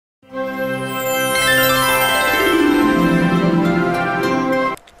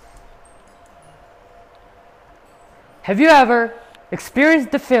Have you ever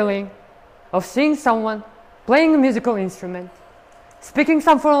experienced the feeling of seeing someone playing a musical instrument, speaking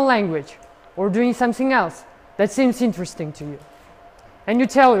some foreign language, or doing something else that seems interesting to you? And you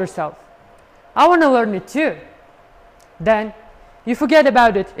tell yourself, I want to learn it too. Then you forget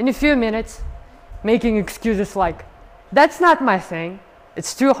about it in a few minutes, making excuses like, that's not my thing,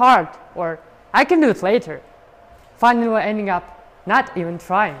 it's too hard, or I can do it later. Finally ending up not even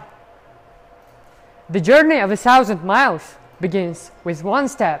trying. The journey of 1,000 miles begins with one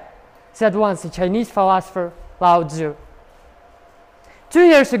step, said once a Chinese philosopher, Lao Tzu. 2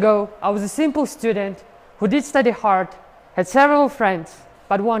 years ago, I was a simple student who did study hard, had several friends,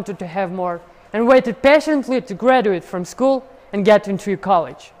 but wanted to have more, and waited patiently to graduate from school and get into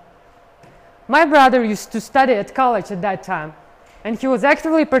college. My brother used to study at college at that time, and he was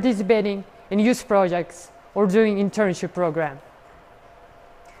actively participating in youth projects or doing internship program.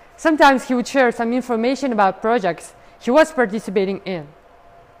 Sometimes he would share some information about projects he was participating in.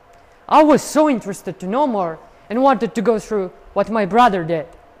 I was so interested to know more and wanted to go through what my brother did.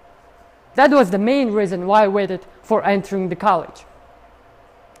 That was the main reason why I waited for entering the college.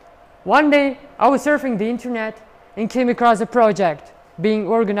 One day, I was surfing the internet and came across a project being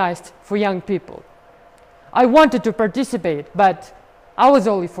organized for young people. I wanted to participate, but I was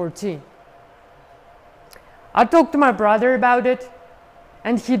only 14. I talked to my brother about it,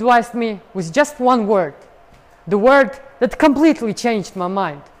 and he advised me with just one word, the word that completely changed my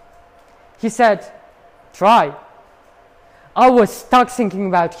mind. He said, try. I was stuck thinking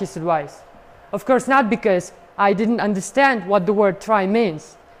about his advice. Of course, not because I didn't understand what the word try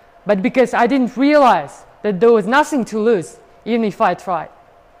means, but because I didn't realize that there was nothing to lose even if I tried.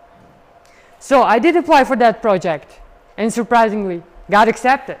 So I did apply for that project and surprisingly got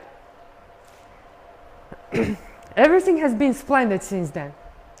accepted. Everything has been splendid since then.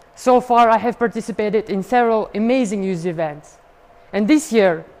 So far I have participated in several amazing youth events, and this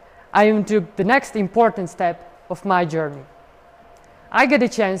year I even took the next important step of my journey. I got a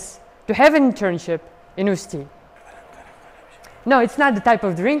chance to have an internship in Usti. No, it's not the type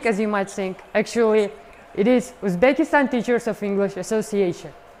of drink as you might think. Actually, it is Uzbekistan Teachers of English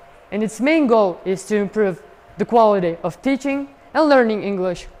Association, and its main goal is to improve the quality of teaching and learning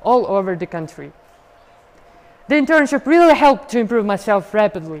English all over the country. The internship really helped to improve myself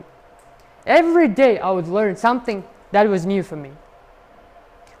rapidly. Every day I would learn something that was new for me.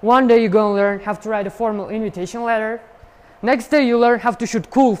 One day you're going to learn how to write a formal invitation letter. Next day you learn how to shoot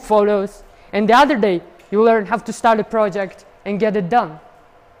cool photos. And the other day you learn how to start a project and get it done.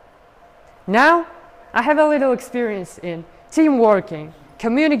 Now I have a little experience in team working,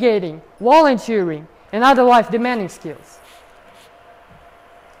 communicating, volunteering, and other life-demanding skills.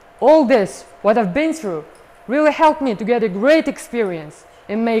 All this, what I've been through, really helped me to get a great experience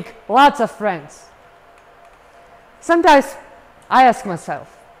and make lots of friends. Sometimes I ask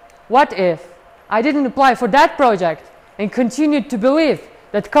myself, what if I didn't apply for that project and continued to believe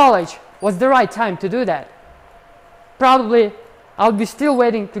that college was the right time to do that? Probably I'll be still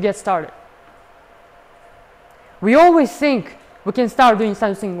waiting to get started. We always think we can start doing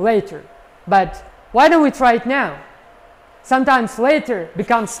something later, but why don't we try it now? Sometimes later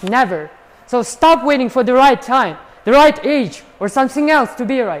becomes never. So stop waiting for the right time, the right age, or something else to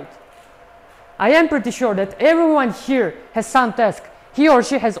be right. I am pretty sure that everyone here has some task he or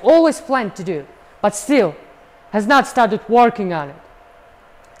she has always planned to do, but still has not started working on it.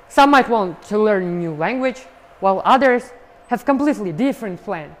 Some might want to learn a new language, while others have completely different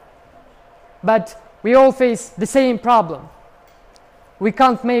plan. But we all face the same problem. We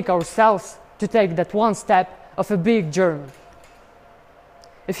can't make ourselves to take that one step of a big journey.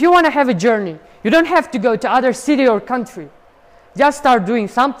 If you want to have a journey, you don't have to go to other city or country. Just start doing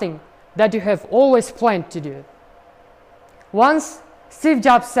something that you have always planned to do. Once, Steve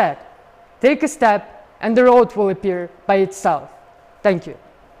Jobs said, take a step and the road will appear by itself. Thank you.